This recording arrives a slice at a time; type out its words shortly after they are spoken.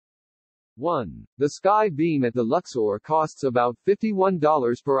1. The Sky Beam at the Luxor costs about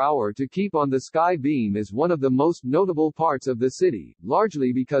 $51 per hour to keep on. The Sky Beam is one of the most notable parts of the city,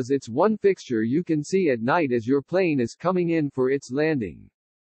 largely because it's one fixture you can see at night as your plane is coming in for its landing.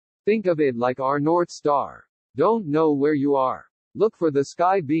 Think of it like our North Star. Don't know where you are? Look for the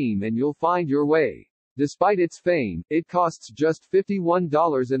Sky Beam and you'll find your way. Despite its fame, it costs just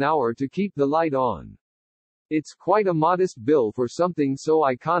 $51 an hour to keep the light on. It's quite a modest bill for something so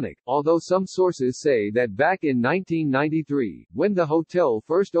iconic, although some sources say that back in 1993, when the hotel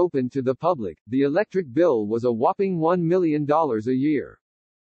first opened to the public, the electric bill was a whopping $1 million a year.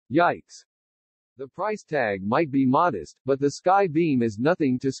 Yikes. The price tag might be modest, but the Sky Beam is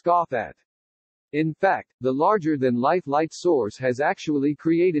nothing to scoff at. In fact, the larger-than-life light source has actually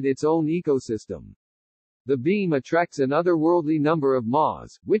created its own ecosystem. The beam attracts an otherworldly number of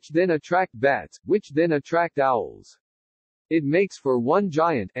moths, which then attract bats, which then attract owls. It makes for one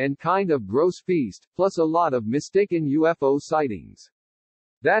giant and kind of gross feast, plus a lot of mistaken UFO sightings.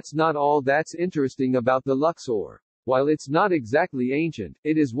 That's not all that's interesting about the Luxor. While it's not exactly ancient,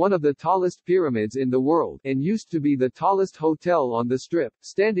 it is one of the tallest pyramids in the world, and used to be the tallest hotel on the Strip,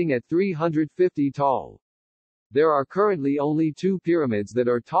 standing at 350 tall. There are currently only two pyramids that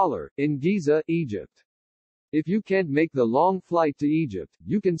are taller, in Giza, Egypt. If you can't make the long flight to Egypt,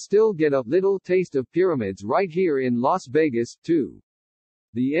 you can still get a little taste of pyramids right here in Las Vegas, too.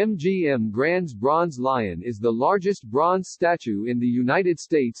 The MGM Grand's Bronze Lion is the largest bronze statue in the United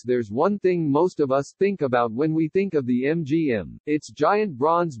States. There's one thing most of us think about when we think of the MGM, its giant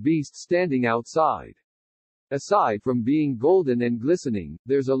bronze beast standing outside. Aside from being golden and glistening,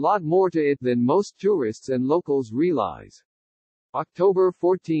 there's a lot more to it than most tourists and locals realize. October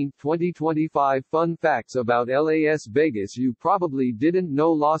 14, 2025. Fun facts about Las Vegas you probably didn't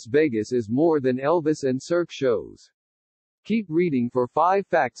know. Las Vegas is more than Elvis and Cirque shows. Keep reading for 5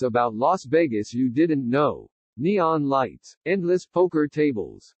 facts about Las Vegas you didn't know. Neon lights, endless poker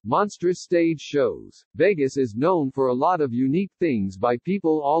tables, monstrous stage shows. Vegas is known for a lot of unique things by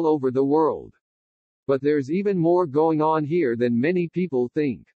people all over the world. But there's even more going on here than many people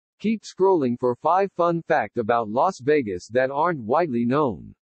think. Keep scrolling for 5 fun facts about Las Vegas that aren't widely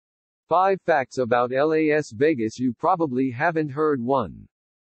known. 5 facts about Las Vegas you probably haven't heard. 1.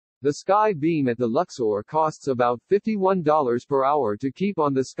 The Sky Beam at the Luxor costs about $51 per hour to keep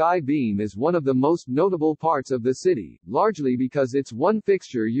on. The Sky Beam is one of the most notable parts of the city, largely because it's one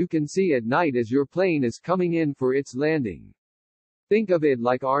fixture you can see at night as your plane is coming in for its landing. Think of it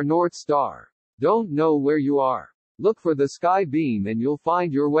like our North Star. Don't know where you are? Look for the Sky Beam and you'll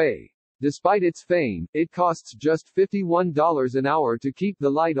find your way. Despite its fame, it costs just $51 an hour to keep the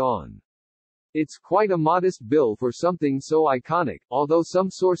light on. It's quite a modest bill for something so iconic, although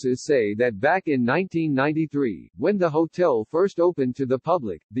some sources say that back in 1993, when the hotel first opened to the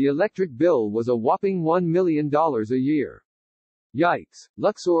public, the electric bill was a whopping $1 million a year. Yikes.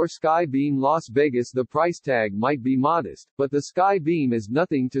 Luxor Sky Beam Las Vegas. The price tag might be modest, but the Sky Beam is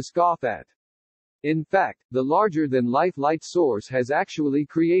nothing to scoff at. In fact, the larger-than-life light source has actually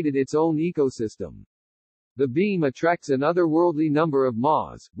created its own ecosystem. The beam attracts an otherworldly number of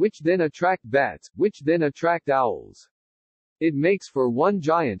moths, which then attract bats, which then attract owls. It makes for one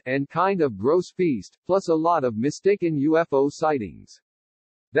giant and kind of gross feast, plus a lot of mistaken UFO sightings.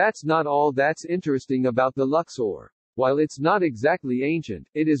 That's not all that's interesting about the Luxor. While it's not exactly ancient,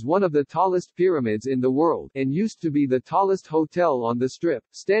 it is one of the tallest pyramids in the world, and used to be the tallest hotel on the Strip,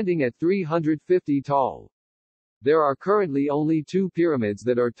 standing at 350 tall. There are currently only two pyramids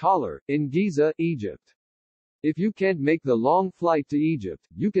that are taller, in Giza, Egypt. If you can't make the long flight to Egypt,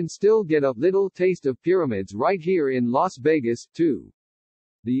 you can still get a little taste of pyramids right here in Las Vegas, too.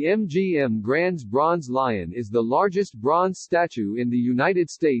 The MGM Grand's Bronze Lion is the largest bronze statue in the United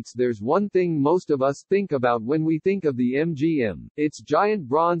States. There's one thing most of us think about when we think of the MGM, its giant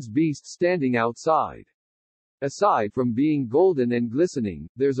bronze beast standing outside. Aside from being golden and glistening,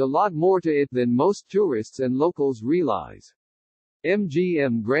 there's a lot more to it than most tourists and locals realize.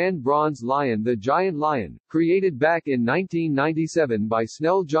 MGM Grand Bronze Lion. The giant lion, created back in 1997 by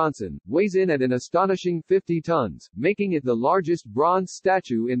Snell Johnson, weighs in at an astonishing 50 tons, making it the largest bronze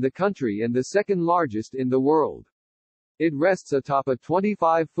statue in the country and the second largest in the world. It rests atop a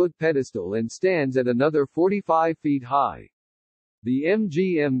 25-foot pedestal and stands at another 45 feet high. The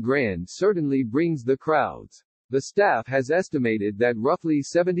MGM Grand certainly brings the crowds. The staff has estimated that roughly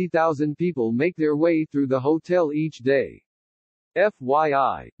 70,000 people make their way through the hotel each day.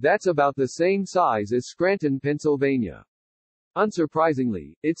 FYI, that's about the same size as Scranton, Pennsylvania.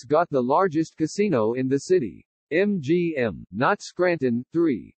 Unsurprisingly, it's got the largest casino in the city. MGM, not Scranton.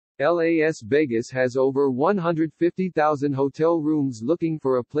 3. Las Vegas has over 150,000 hotel rooms. Looking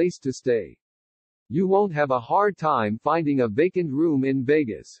for a place to stay? You won't have a hard time finding a vacant room in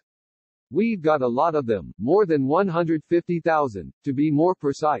Vegas. We've got a lot of them, more than 150,000, to be more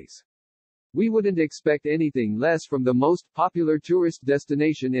precise. We wouldn't expect anything less from the most popular tourist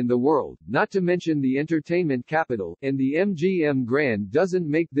destination in the world, not to mention the entertainment capital, and the MGM Grand doesn't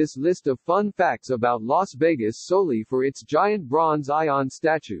make this list of fun facts about Las Vegas solely for its giant bronze Ion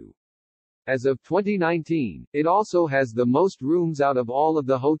statue. As of 2019, it also has the most rooms out of all of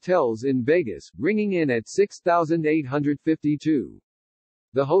the hotels in Vegas, ringing in at 6,852.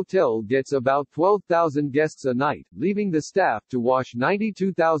 The hotel gets about 12,000 guests a night, leaving the staff to wash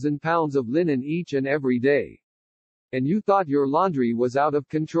 92,000 pounds of linen each and every day. And you thought your laundry was out of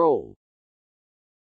control?